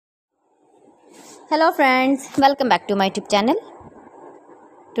Hello friends, welcome back to my YouTube channel.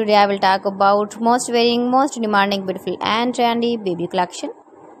 Today I will talk about most wearing, most demanding, beautiful and trendy baby collection.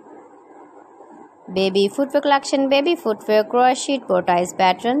 Baby footwear collection, baby footwear, crochet, bow ties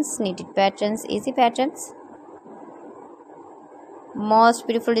patterns, knitted patterns, easy patterns. Most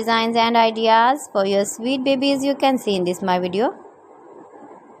beautiful designs and ideas for your sweet babies you can see in this my video.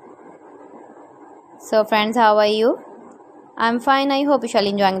 So friends, how are you? I'm fine. I hope you shall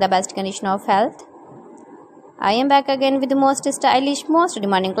enjoying the best condition of health. I am back again with the most stylish, most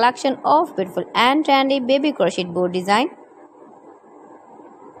demanding collection of beautiful and trendy baby crochet board design.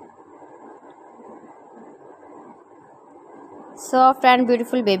 Soft and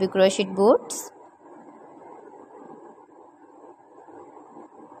beautiful baby crochet boots.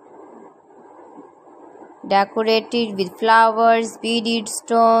 Decorated with flowers, beaded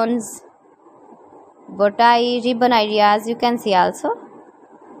stones, bow tie, ribbon ideas you can see also.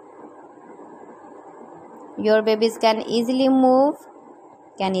 Your babies can easily move,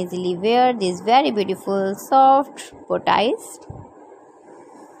 can easily wear these very beautiful soft bow ties.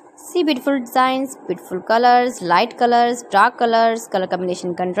 See beautiful designs, beautiful colors, light colors, dark colors, color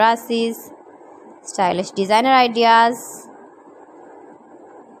combination contrasts, stylish designer ideas.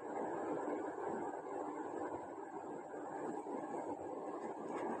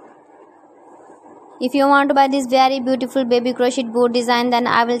 If you want to buy this very beautiful baby crochet board design, then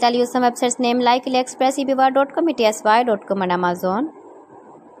I will tell you some websites name like AliExpress, eBay.com, ETSY.com and Amazon.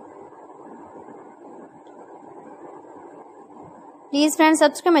 Please friends,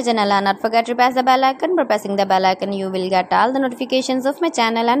 subscribe my channel and not forget to press the bell icon. By pressing the bell icon, you will get all the notifications of my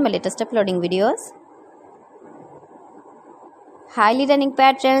channel and my latest uploading videos. Highly running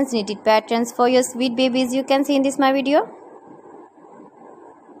patterns, knitted patterns for your sweet babies you can see in this my video.